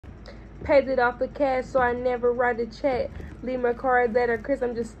Paid it off the cash, so I never write a check. Leave my card letter, Chris,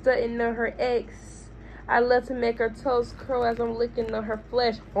 I'm just stunting on her ex. I love to make her toes curl as I'm licking on her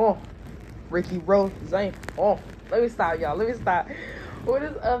flesh. Oh, Ricky Rose, Zane. Oh, let me stop, y'all. Let me stop. What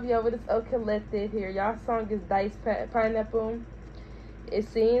is up, y'all? What is up, collected here? Y'all song is Dice Pineapple. It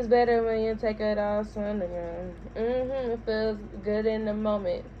seems better when you take it all, son. It feels good in the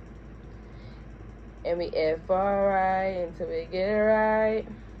moment. And we F alright until we get it right.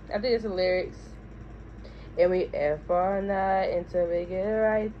 I think it's the lyrics. And we F all night until we get it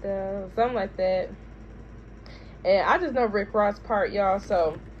right, though. Something like that. And I just know Rick Ross part, y'all.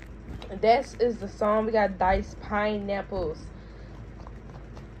 So that is the song. We got Diced Pineapples.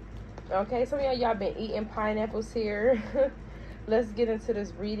 Okay, some of y'all been eating pineapples here. Let's get into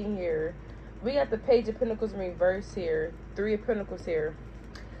this reading here. We got the Page of Pentacles in reverse here. 3 of Pentacles here.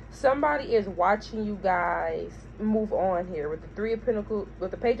 Somebody is watching you guys move on here with the 3 of Pentacles,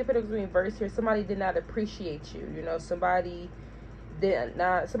 with the Page of Pentacles in reverse here. Somebody did not appreciate you. You know, somebody did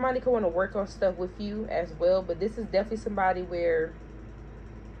not. Somebody could want to work on stuff with you as well, but this is definitely somebody where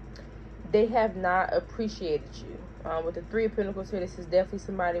they have not appreciated you. With the 3 of Pentacles here, this is definitely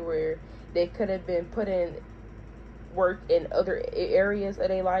somebody where they could have been putting work in other areas of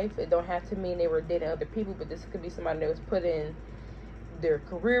their life. It don't have to mean they were dating other people, but this could be somebody that was putting their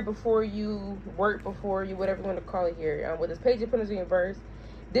career before you, work before you, whatever you want to call it here. With this Page of Pentacles in reverse,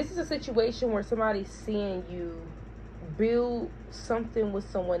 this is a situation where somebody's seeing you build something with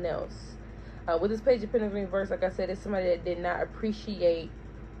someone else. With this Page of Pentacles in reverse, like I said, it's somebody that did not appreciate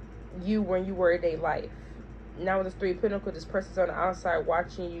you when you were in their life. Now with this 3 of Pentacles, this person's on the outside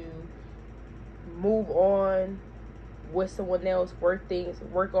watching you move on with someone else, work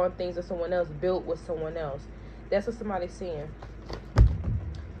on things with someone else, build with someone else. That's what somebody's seeing.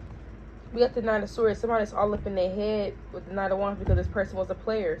 We got the 9 of Swords. Somebody's all up in their head with the 9 of Wands because this person was a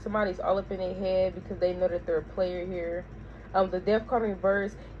player. Somebody's all up in their head because they know that they're a player here. The Death card in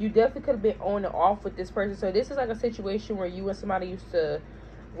reverse, you definitely could have been on and off with this person. So this is like a situation where you and somebody used to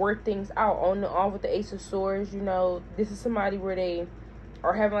work things out on and off with the Ace of Swords. You know, this is somebody where they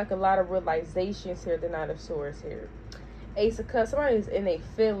are having like a lot of realizations here, the 9 of Swords here. Ace of Cups, somebody's in their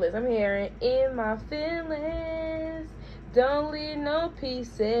feelings. I'm hearing, in my feelings. Don't leave no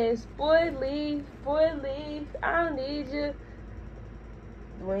pieces. Boy, leave. I need you.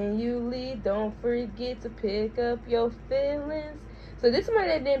 When you leave, don't forget to pick up your feelings. So this is somebody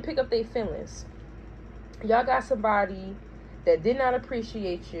that didn't pick up their feelings. Y'all got somebody that did not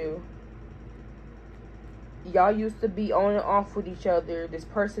appreciate you. Y'all used to be on and off with each other. This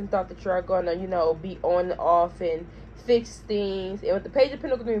person thought that y'all gonna, you know, be on and off and fix things. And with the Page of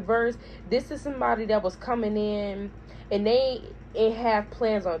Pentacles in reverse, this is somebody that was coming in and they ain't have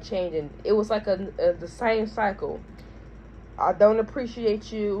plans on changing. It was like the same cycle. I don't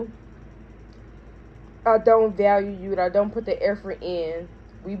appreciate you. I don't value you. And I don't put the effort in.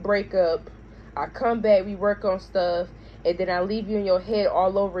 We break up. I come back. We work on stuff. And then I leave you in your head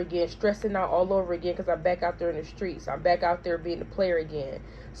all over again. Stressing out all over again because I'm back out there in the streets. I'm back out there being a player again.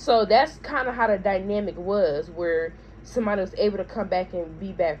 So that's kind of how the dynamic was, where somebody was able to come back and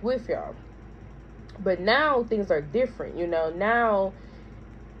be back with y'all. But now things are different, you know. Now,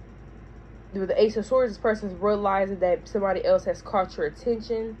 with the Ace of Swords, this person's realizing that somebody else has caught your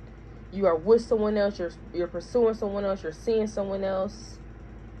attention. You are with someone else. You're pursuing someone else. You're seeing someone else.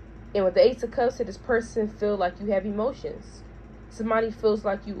 And with the Ace of Cups, this person feels like you have emotions. Somebody feels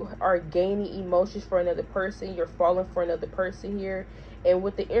like you are gaining emotions for another person. You're falling for another person here. And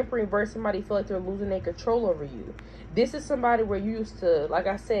with the Emperor in reverse, somebody feels like they're losing their control over you. This is somebody where you used to, like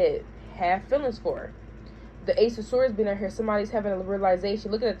I said, have feelings for. The Ace of Swords being out here, somebody's having a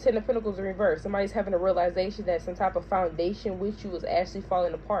realization. Look at the 10 of Pentacles in reverse. Somebody's having a realization that some type of foundation with you is actually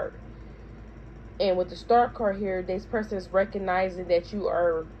falling apart. And with the Star card here, this person is recognizing that you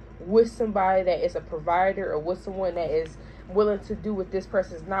are with somebody that is a provider, or with someone that is willing to do what this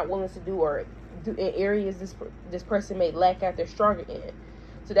person is not willing to do, or do in areas this person may lack out they're stronger in.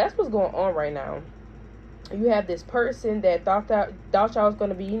 So that's what's going on right now. You have this person that thought y'all was going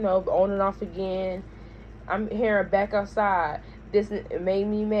to be, you know, on and off again. I'm hearing back outside. This made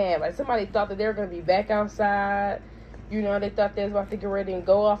me mad. Like somebody thought that they were going to be back outside. You know, they thought they was about to get ready and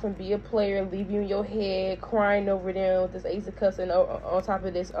go off and be a player and leave you in your head crying over them with this Ace of Cups and on top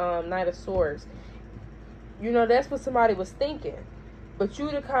of this Knight of Swords. You know, that's what somebody was thinking. But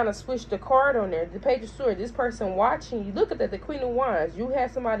you to kind of switch the card on there. The Page of Swords, this person watching you. Look at that, the Queen of Wands. You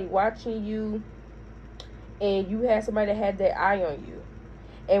had somebody watching you, and you had somebody that had their eye on you.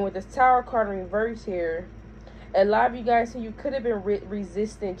 And with this Tower card in reverse here, a lot of you guys here, you could have been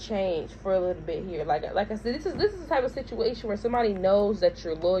resisting change for a little bit here. Like I said, this is the type of situation where somebody knows that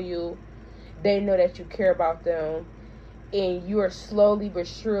you're loyal. they know that you care about them, and you are slowly but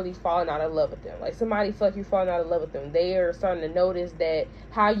surely falling out of love with them. Like, somebody feel like you're falling out of love with them. They are starting to notice that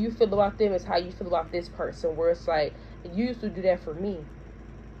how you feel about them is how you feel about this person, where it's like, you used to do that for me,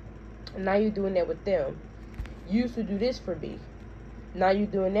 and now you're doing that with them. You used to do this for me, now you're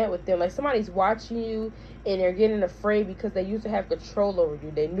doing that with them. Like, somebody's watching you, and they're getting afraid because they used to have control over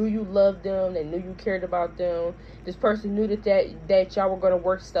you. They knew you loved them. They knew you cared about them. This person knew that y'all were going to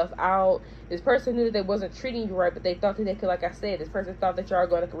work stuff out. This person knew that they wasn't treating you right, but they thought that they could, like I said, this person thought that y'all were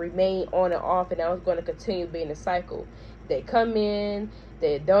going to remain on and off, and that was going to continue being a cycle. They come in,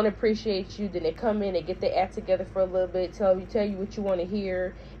 they don't appreciate you, then they come in, they get their act together for a little bit, tell you what you want to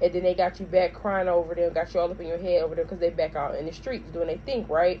hear, and then they got you back crying over them, got you all up in your head over them because they back out in the streets doing their thing,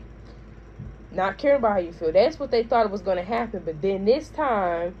 right? Not caring about how you feel. That's what they thought was going to happen. But then this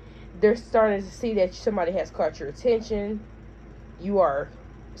time, they're starting to see that somebody has caught your attention. Your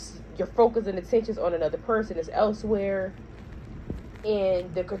focus and attention is on another person, is elsewhere.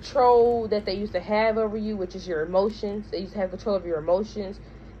 And the control that they used to have over you, which is your emotions, they used to have control of your emotions.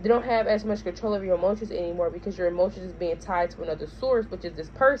 They don't have as much control of your emotions anymore because your emotions is being tied to another source, which is this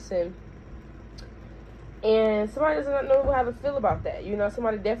person. And somebody does not know how to feel about that. You know,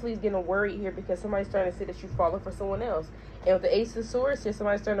 somebody definitely is getting worried here because somebody's starting to see that you're falling for someone else. And with the Ace of Swords here,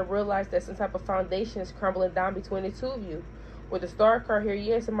 somebody's starting to realize that some type of foundation is crumbling down between the two of you. With the Star card here,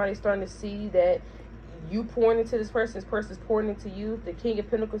 yeah, somebody's starting to see that you pouring into this person's pouring into you. The King of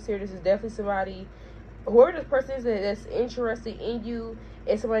Pentacles here, this is definitely somebody, whoever this person is that's interested in you,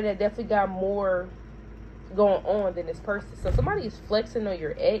 is somebody that definitely got more going on than this person. So somebody is flexing on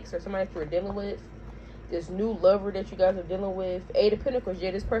your ex or somebody that you're dealing with. This new lover that you guys are dealing with. Eight of Pentacles,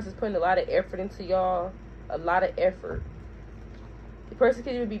 yeah, this person's putting a lot of effort into y'all. A lot of effort. The person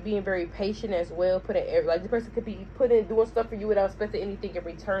could even be being very patient as well. Like, the person could be doing stuff for you without expecting anything in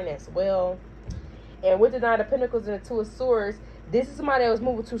return as well. And with the Nine of Pentacles and the Two of Swords, this is somebody that was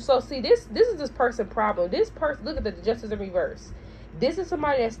moving too slow. See, this is this person problem. This person, look at the Justice in reverse. This is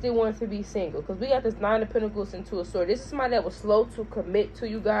somebody that still wants to be single. Because we got this Nine of Pentacles and Two of Swords. This is somebody that was slow to commit to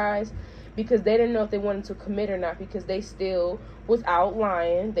you guys. Because they didn't know if they wanted to commit or not. Because they still was out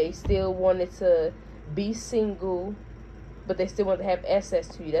lying. They still wanted to be single. But they still wanted to have access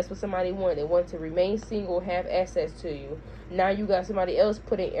to you. That's what somebody wanted. They wanted to remain single, have access to you. Now you got somebody else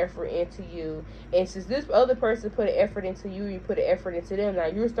putting effort into you. And since this other person put an effort into you, you put an effort into them. Now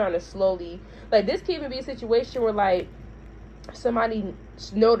you're starting to slowly... Like, this could even be a situation where, like, somebody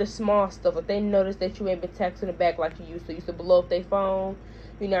notice small stuff. If they notice that you ain't been texting them back like you used to. You used to blow up their phone.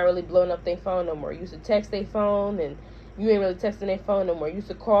 You're not really blowing up their phone no more. You used to text their phone, and you ain't really texting their phone no more. You used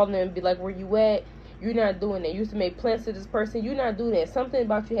to call them and be like, where you at? You're not doing that. You used to make plans to this person. You're not doing that. Something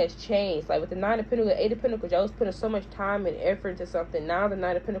about you has changed. Like, with the Nine of Pentacles, Eight of Pentacles, y'all was putting so much time and effort into something. Now the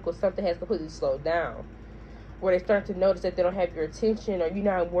Nine of Pentacles, something has completely slowed down. Where they start to notice that they don't have your attention, or you're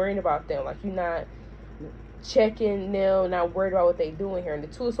not worrying about them. Like, you're not checking them, not worried about what they're doing here. And the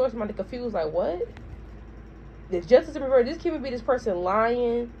Two of Swords might be confused, like, what? The Justice in reverse, this can be this person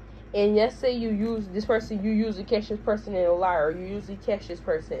lying, and let's say you usually catch this person in a lie, or you usually catch this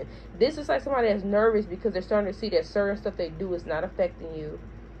person. This is like somebody that's nervous because they're starting to see that certain stuff they do is not affecting you,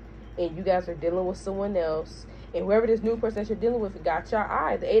 and you guys are dealing with someone else, and whoever this new person that you're dealing with got your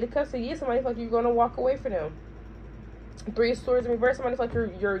eye. The Eight of Cups, yeah, somebody feel like you're going to walk away from them. Three of Swords in reverse, somebody feel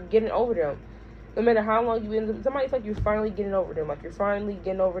like you're getting over them. No matter how long you've been, somebody feel like you're finally getting over them. Like, you're finally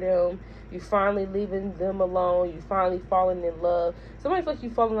getting over them. You're finally leaving them alone. You're finally falling in love. Somebody feel like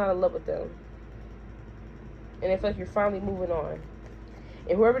you're falling out of love with them. And they feel like you're finally moving on.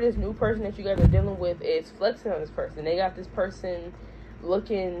 And whoever this new person that you guys are dealing with is flexing on this person. They got this person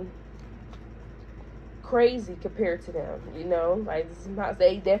looking crazy compared to them. You know? Like,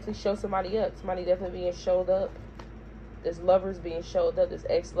 they definitely show somebody up. Somebody definitely being showed up. This lover's being showed up. This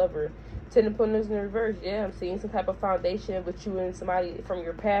ex-lover. Ten of Pentacles in reverse. Yeah, I'm seeing some type of foundation with you and somebody from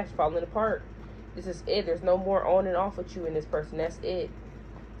your past falling apart. This is it. There's no more on and off with you and this person. That's it.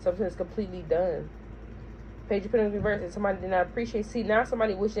 Something is completely done. Page of Pentacles in reverse. And somebody did not appreciate. See, now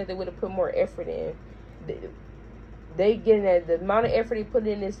somebody wishing that they would have put more effort in. They getting that. The amount of effort they put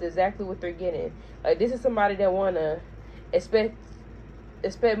in is exactly what they're getting. Like, this is somebody that want to expect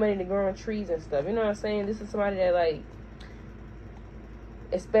money to grow on trees and stuff. You know what I'm saying? This is somebody that, like,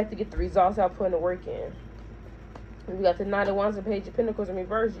 expect to get the results out putting the work in. We got the Nine of Wands and Page of Pentacles in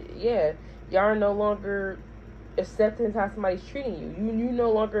reverse. Yeah, y'all are no longer accepting how somebody's treating you. You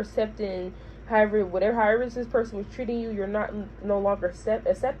no longer accepting however this person was treating you. You're no longer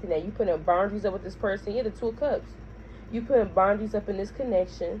accepting that. You putting boundaries up with this person. Yeah, the Two of Cups. You putting boundaries up in this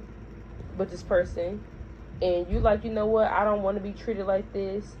connection with this person, and you like, you know what? I don't want to be treated like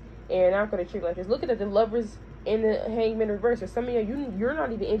this. And I'm going to treat like this. Looking at the Lovers in the Hangman reverse. For some of you're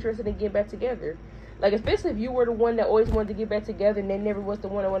not even interested in getting back together. Like, especially if you were the one that always wanted to get back together and they never was the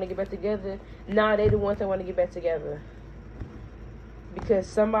one that wanted to get back together. Nah, they the ones that want to get back together. Because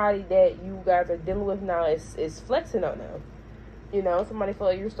somebody that you guys are dealing with now is flexing on them. You know, somebody feel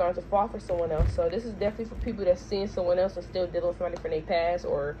like you're starting to fall for someone else. So this is definitely for people that's seeing someone else and still dealing with somebody from their past.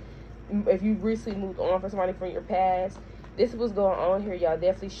 Or if you recently moved on from somebody from your past. This is what's going on here, y'all.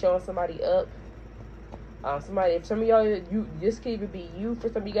 Definitely showing somebody up. If some of y'all, this could even be you for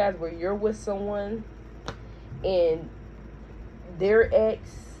some of you guys, where you're with someone and their ex.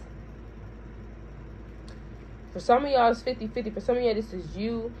 For some of y'all, it's 50-50. For some of y'all, this is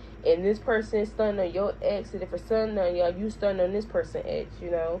you and this person stunned on your ex. And if for some of y'all, you stunned on this person ex, you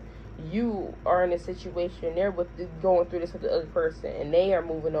know. You are in a situation, they're going through this with the other person, and they are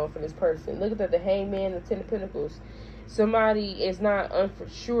moving on from this person. Look at the Hangman, the Ten of Pentacles. Somebody is not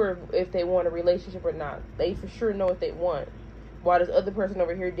sure if they want a relationship or not. They for sure know what they want, while this other person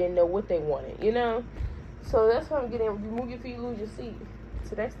over here didn't know what they wanted, you know? So that's what I'm getting. You move your feet, lose your seat.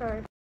 Till next time.